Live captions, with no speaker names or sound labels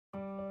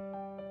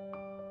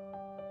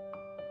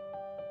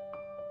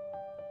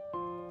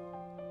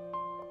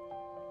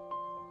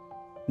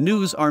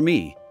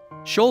NewsRme.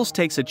 Scholz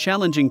takes a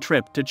challenging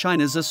trip to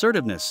China's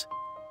assertiveness.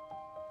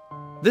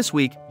 This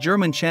week,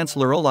 German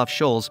Chancellor Olaf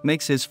Scholz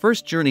makes his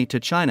first journey to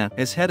China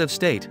as head of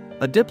state,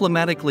 a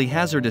diplomatically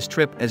hazardous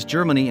trip as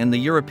Germany and the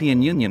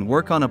European Union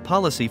work on a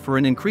policy for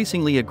an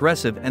increasingly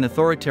aggressive and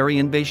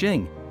authoritarian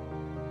Beijing.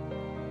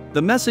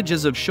 The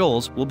messages of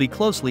Scholz will be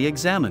closely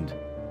examined.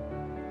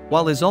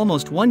 While his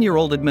almost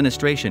one-year-old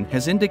administration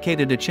has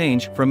indicated a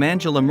change from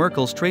Angela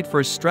Merkel's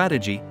trade-first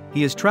strategy,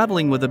 he is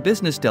traveling with a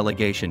business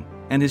delegation,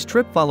 and his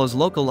trip follows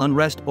local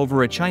unrest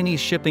over a Chinese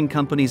shipping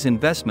company's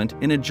investment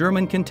in a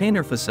German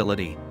container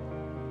facility.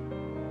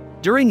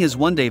 During his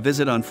one-day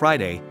visit on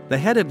Friday, the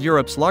head of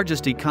Europe's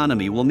largest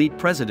economy will meet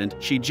President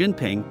Xi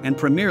Jinping and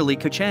Premier Li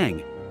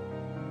Keqiang.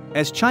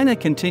 As China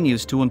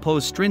continues to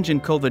impose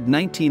stringent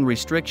COVID-19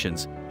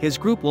 restrictions, his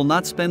group will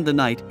not spend the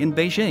night in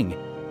Beijing.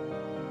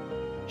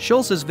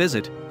 Scholz's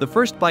visit, the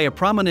first by a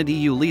prominent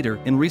EU leader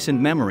in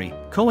recent memory,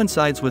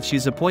 coincides with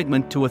Xi's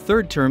appointment to a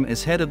third term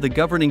as head of the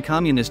governing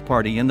Communist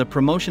Party and the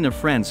promotion of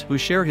friends who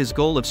share his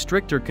goal of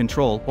stricter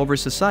control over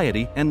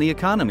society and the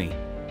economy.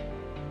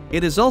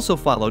 It is also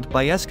followed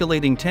by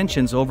escalating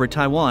tensions over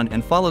Taiwan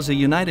and follows a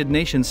United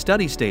Nations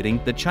study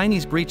stating that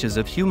Chinese breaches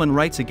of human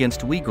rights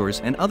against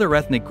Uyghurs and other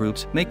ethnic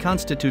groups may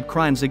constitute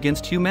crimes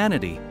against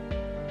humanity.